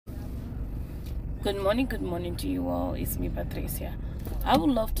Good morning to you all. It's me, Patricia. I would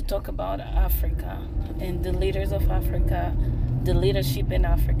love to talk about Africa and the leaders of Africa, the leadership in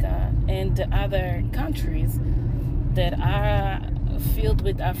Africa, and the other countries that are filled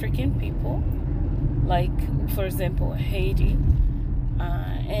with African people, like, for example, Haiti,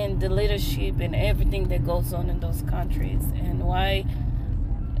 and the leadership and everything that goes on in those countries, and why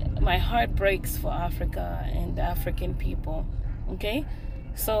my heart breaks for Africa and the African people. Okay,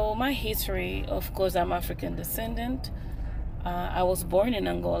 so my history, of course, I'm African descendant. I was born in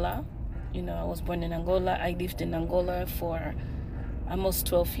Angola. I was born in Angola. I lived in Angola for almost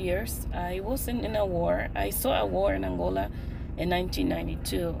 12 years. I wasn't in a war. I saw a war in Angola in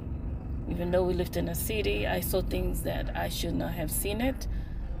 1992. Even though we lived in a city, I saw things that I should not have seen it.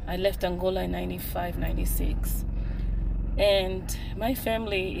 I left Angola in 95, 96. And my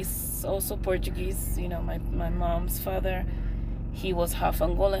family is also Portuguese. My mom's father, he was half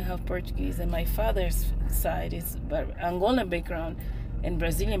Angolan, half Portuguese, and my father's side is Angolan background and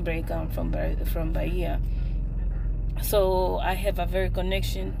Brazilian background from Bahia. So I have a very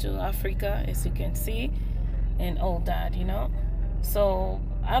connection to Africa, as you can see, and all that. So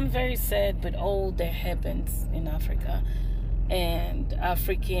I'm very sad with all that happens in Africa and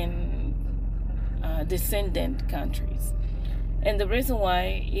African descendant countries. And the reason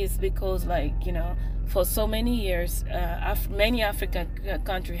why is because, for so many years, many African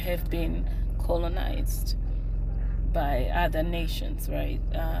countries have been colonized by other nations, right?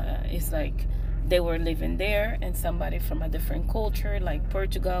 It's like they were living there, and somebody from a different culture, like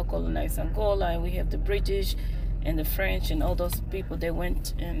Portugal, colonized Angola, and we have the British and the French and all those people. They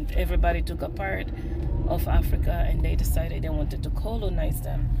went and everybody took a part of Africa, and they decided they wanted to colonize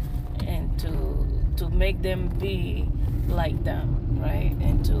them and to make them be like them, right?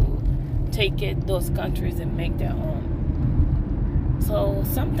 And to take those countries and make their own. So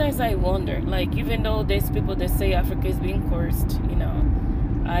sometimes I wonder, even though there's people that say Africa is being cursed,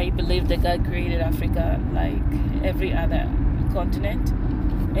 I believe that God created Africa like every other continent.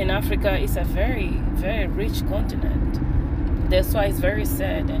 And Africa is a very, very rich continent. That's why it's very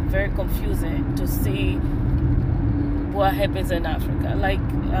sad and very confusing to see what happens in Africa.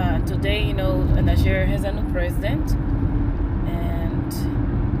 Today, Nigeria has a new president, and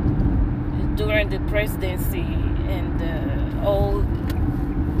during the presidency and all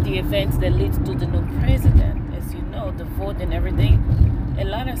the events that lead to the new president, as you know, the vote and everything, a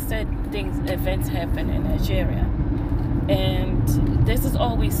lot of sad events happen in Nigeria. And this is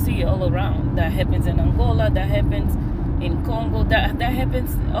all we see all around. That happens in Angola, that happens in Congo, that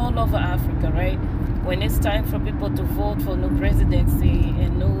happens all over Africa, right? When it's time for people to vote for new presidency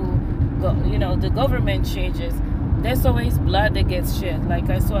and the government changes, there's always blood that gets shed. Like,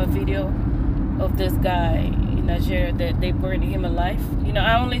 I saw a video of this guy in Nigeria that they burned him alive.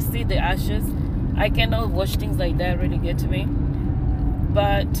 I only see the ashes. I cannot watch things like that, really get to me.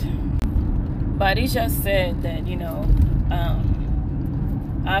 But it just said that,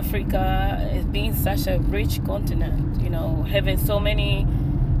 Africa is being such a rich continent, having so many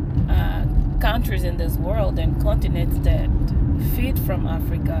countries in this world and continents that feed from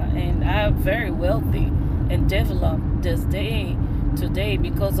Africa and are very wealthy and developed this day today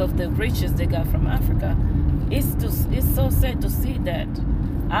because of the riches they got from Africa. It's so sad to see that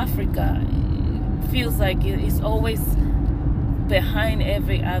Africa feels like it's always behind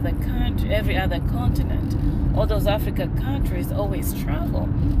every other country, every other continent. All those African countries always struggle.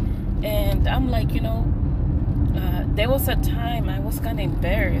 And I'm like, there was a time I was kind of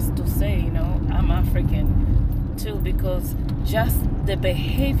embarrassed to say, I'm African too, because just the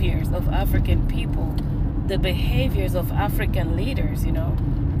behaviors of African people, the behaviors of African leaders,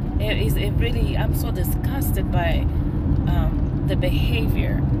 it really, I'm so disgusted by the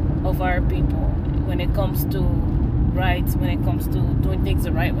behavior of our people when it comes to rights, when it comes to doing things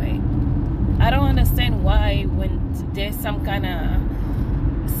the right way. I don't understand why, when there's some kind of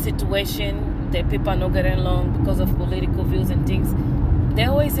situation that people are not getting along because of political views and things, they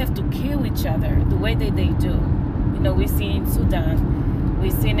always have to kill each other the way that they do. We see in Sudan,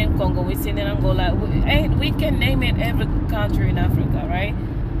 we see in Congo, we see in Angola, we can name it every country in Africa, right?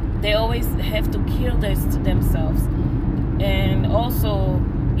 They always have to kill themselves. And also,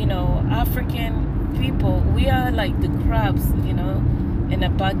 African people, we are like the crabs, in a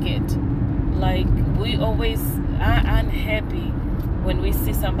bucket. Like, we always are unhappy when we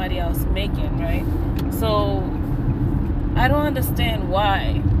see somebody else making, right? So I don't understand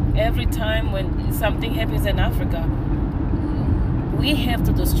why every time when something happens in Africa, we have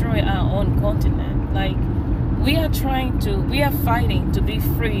to destroy our own continent. Like, we are fighting to be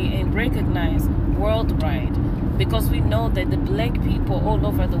free and recognized worldwide, because we know that the black people all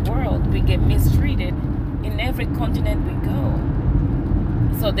over the world, we get mistreated in every continent we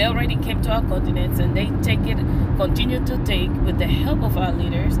go. So they already came to our continents, and they continue to take with the help of our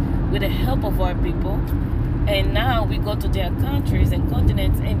leaders, with the help of our people. And now we go to their countries and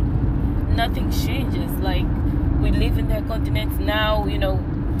continents, and nothing changes. Like, we live in their continents now, we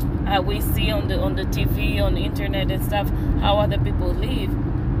see on the TV, on the internet and stuff, how other people live.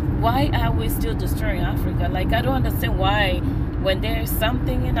 Why are we still destroying Africa? Like, I don't understand why, when there's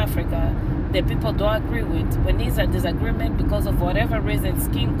something in Africa that people don't agree with, when there's a disagreement because of whatever reason,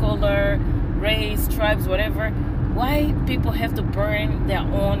 skin color, race, tribes, whatever, why people have to burn their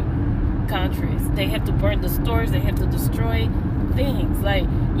own countries? They have to burn the stores, they have to destroy things. Like,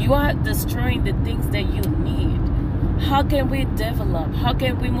 you are destroying the things that you need. How can we develop? How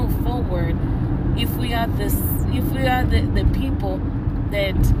can we move forward if we are the people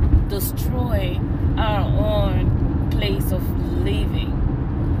that destroy our own place of living?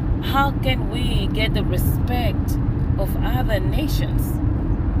 How can we get the respect of other nations?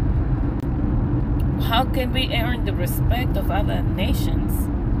 How can we earn the respect of other nations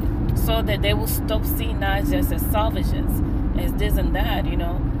so that they will stop seeing us just as savages, as this and that,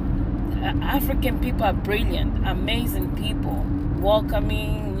 African people are brilliant, amazing people,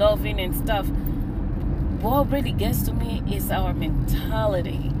 welcoming, loving and stuff. What really gets to me is our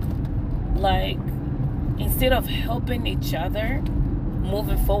mentality. Like, instead of helping each other,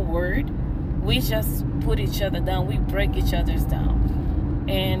 moving forward, we just put each other down, we break each other's down.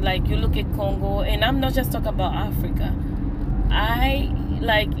 And like, you look at Congo, and I'm not just talking about Africa,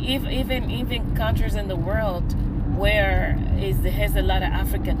 even countries in the world where has a lot of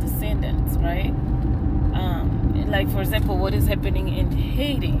African descendants, right? Like, for example, what is happening in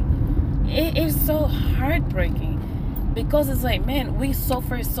Haiti, it is so heartbreaking, because it's like, man, we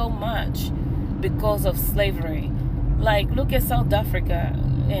suffer so much because of slavery. Like, look at South Africa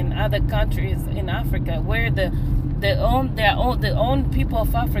and other countries in Africa where the own people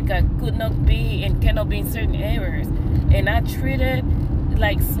of Africa could not be and cannot be in certain areas, and are treated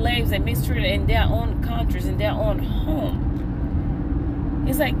like slaves and mistreated in their own countries, in their own home.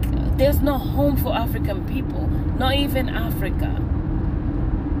 It's like, there's no home for African people, not even Africa.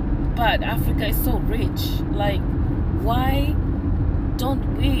 But Africa is so rich. Like, why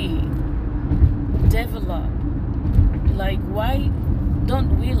don't we develop? Like, why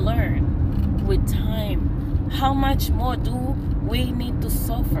don't we learn with time? How much more do we need to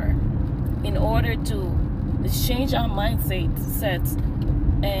suffer in order to change our sets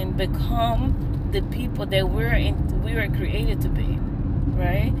and become the people that we were created to be,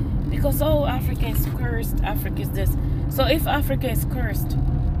 right? Because Africa is cursed, Africa is this. So if Africa is cursed,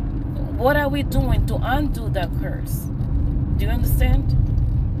 what are we doing to undo that curse? Do you understand?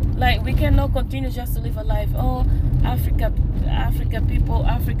 Like, we cannot continue just to live a life, Africa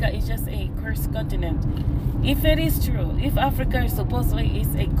is just a cursed continent. If it is true, if Africa is supposedly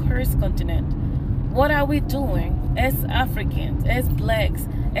is a cursed continent, what are we doing as Africans, as blacks,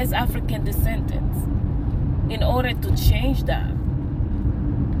 as African descendants in order to change that?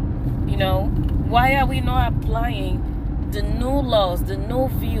 Why are we not applying the new laws, the new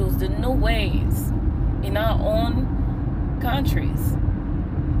views, the new ways in our own countries,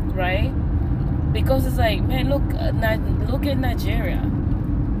 right? Because it's like, man, look at Nigeria.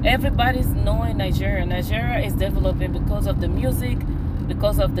 Everybody's knowing Nigeria. Nigeria is developing because of the music,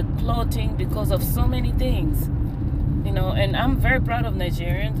 because of the clothing, because of so many things. And I'm very proud of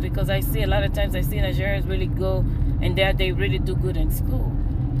Nigerians, because I see a lot of times Nigerians really go and they really do good in school.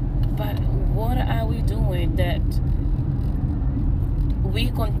 But what are we doing that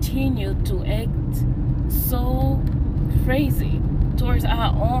we continue to act so crazy towards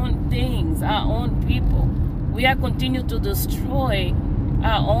our own things, our own people? We are continuing to destroy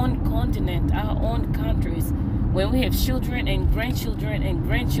our own continent, our own countries, when we have children and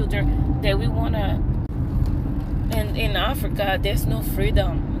grandchildren that we want to. And in Africa, there's no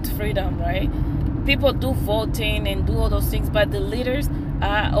freedom, right? People do voting and do all those things, but the leaders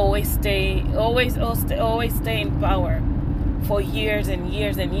always stay in power for years and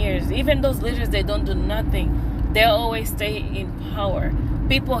years and years. Even those leaders, they don't do nothing. They always stay in power.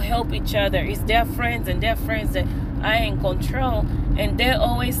 People help each other. It's their friends and their friends that are in control, and they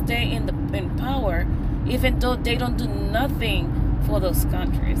always stay in power, even though they don't do nothing for those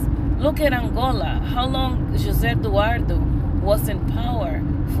countries. Look at Angola. How long José Eduardo was in power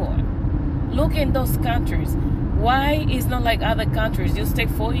for? Look in those countries. Why is not like other countries? You stay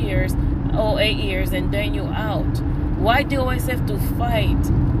 4 years or 8 years and then you out. Why do you always have to fight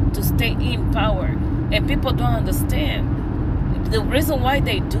to stay in power? And people don't understand. The reason why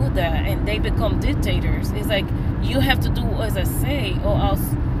they do that and they become dictators is like, You have to do as I say, or else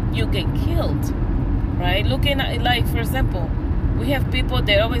you get killed, right? Looking at, like, for example, we have people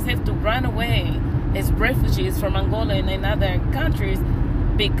that always have to run away as refugees from Angola and other countries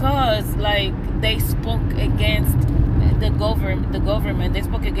because, like, they spoke against the government. They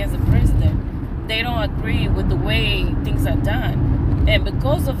spoke against the president. They don't agree with the way things are done, and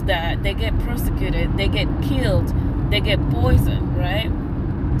because of that, they get persecuted, they get killed, they get poisoned, right?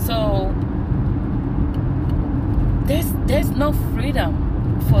 So there's no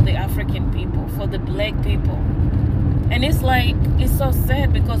freedom for the African people, for the black people. And it's like, it's so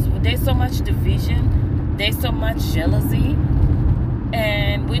sad because there's so much division, there's so much jealousy,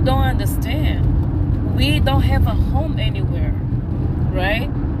 and we don't understand. We don't have a home anywhere, right?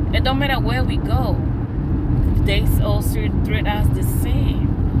 It don't matter where we go, they also treat us the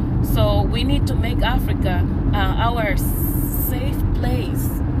same. So we need to make Africa our safe place,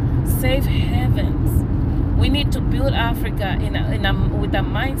 safe heavens. We need to build Africa with a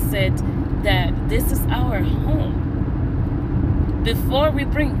mindset that this is our home. Before we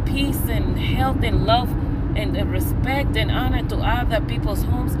bring peace and health and love and respect and honor to other people's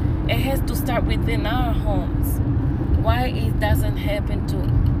homes, it has to start within our homes. Why it doesn't happen to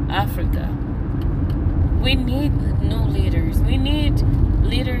Africa? We need new leaders. We need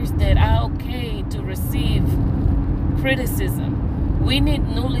leaders that are okay to receive criticism. We need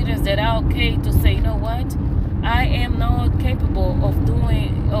new leaders that are okay to say, you know what? I am not capable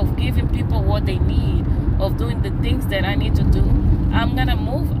of giving people what they need, of doing the things that I need to do. I'm gonna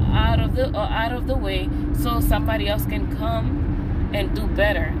move out of the way so somebody else can come and do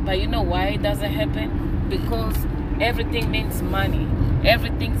better. But you know why it doesn't happen? Because everything means money.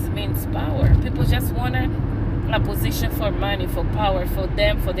 Everything means power. People just want a position for money, for power, for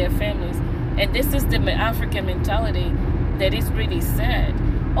them, for their families. And this is the African mentality that is really sad.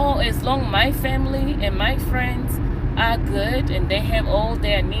 Oh, as long my family and my friends are good and they have all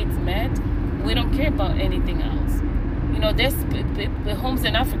their needs met, we don't care about anything else. You know, there's homes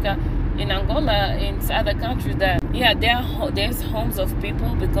in Africa, in Angola, in other countries that, yeah, there's homes of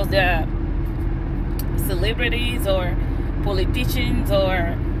people because they are celebrities or politicians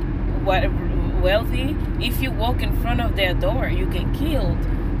or wealthy. If you walk in front of their door, you get killed.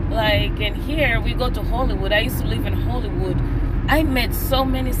 Like, and here we go to Hollywood. I used to live in Hollywood. I met so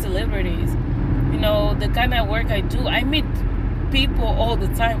many celebrities. You know, the kind of work I do, I meet people all the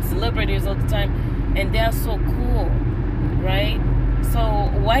time, celebrities all the time, and they are so cool, right? So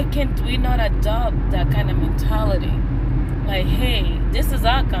why can't we not adopt that kind of mentality? Like, hey, this is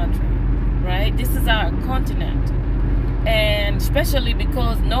our country, right? This is our continent. And especially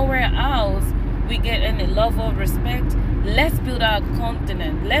because nowhere else we get any love or respect, let's build our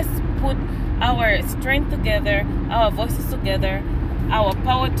continent. Let's put our strength together, our voices together, our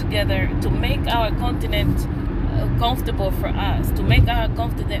power together to make our continent comfortable for us, to make our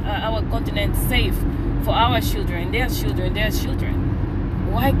continent safe for our children, their children, their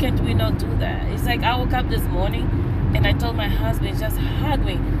children. Why can't we not do that? It's like I woke up this morning and I told my husband, just hug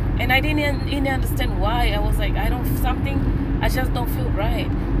me. And I didn't even understand why. I was like, I just don't feel right.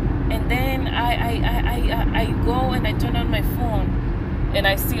 And then I go and I turn on my phone and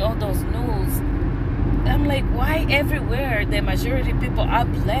I see all those news. I'm like, why everywhere the majority of people are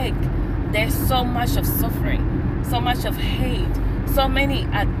black, there's so much of suffering, so much of hate, so many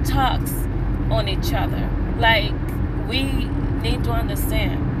attacks on each other. Like, we need to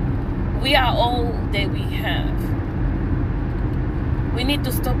understand, we are all that we have. We need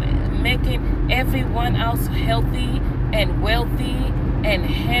to stop making everyone else healthy and wealthy and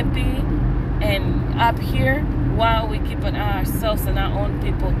happy and up here while we keeping ourselves and our own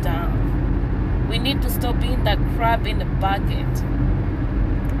people down. We need to stop being that crab in the bucket.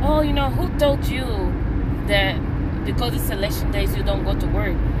 Oh, you know, who told you that because it's election days you don't go to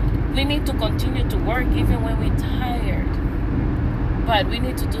work? We need to continue to work even when we're tired. But we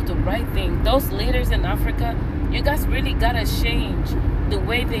need to do the right thing. Those leaders in Africa, you guys really gotta change the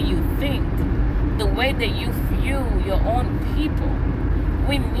way that you think, the way that you view your own people.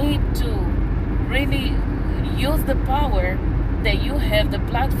 We need to really use the power that you have, the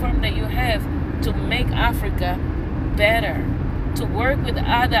platform that you have, to make Africa better, to work with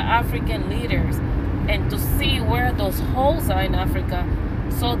other African leaders and to see where those holes are in Africa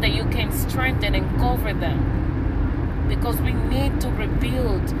so that you can strengthen and cover them. Because we need to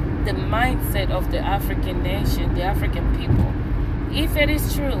rebuild the mindset of the African nation, the African people. If it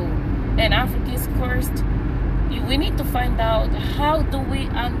is true and Africa is cursed, we need to find out, how do we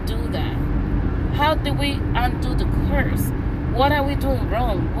undo that? How do we undo the curse? What are we doing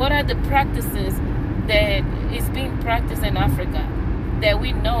wrong? What are the practices that is being practiced in Africa that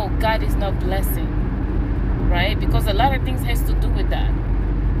we know God is not blessing? right? Because a lot of things has to do with that.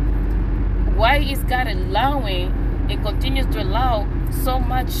 Why is God allowing and continues to allow so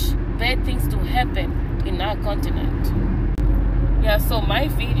much bad things to happen in our continent? Yeah, so my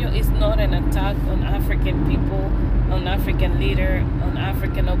video is not an attack on African people, on African leader, on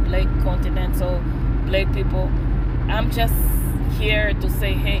African or black continents or black people. I'm just here to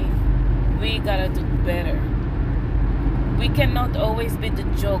say, hey, we gotta do better. We cannot always be the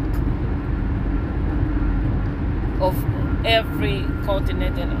joke of every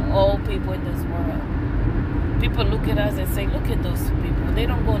continent and all people in this world. People look at us and say, look at those people. They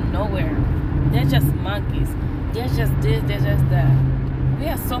don't go nowhere. They're just monkeys. They're just this, they're just that. We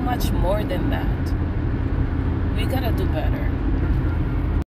are so much more than that. We gotta do better.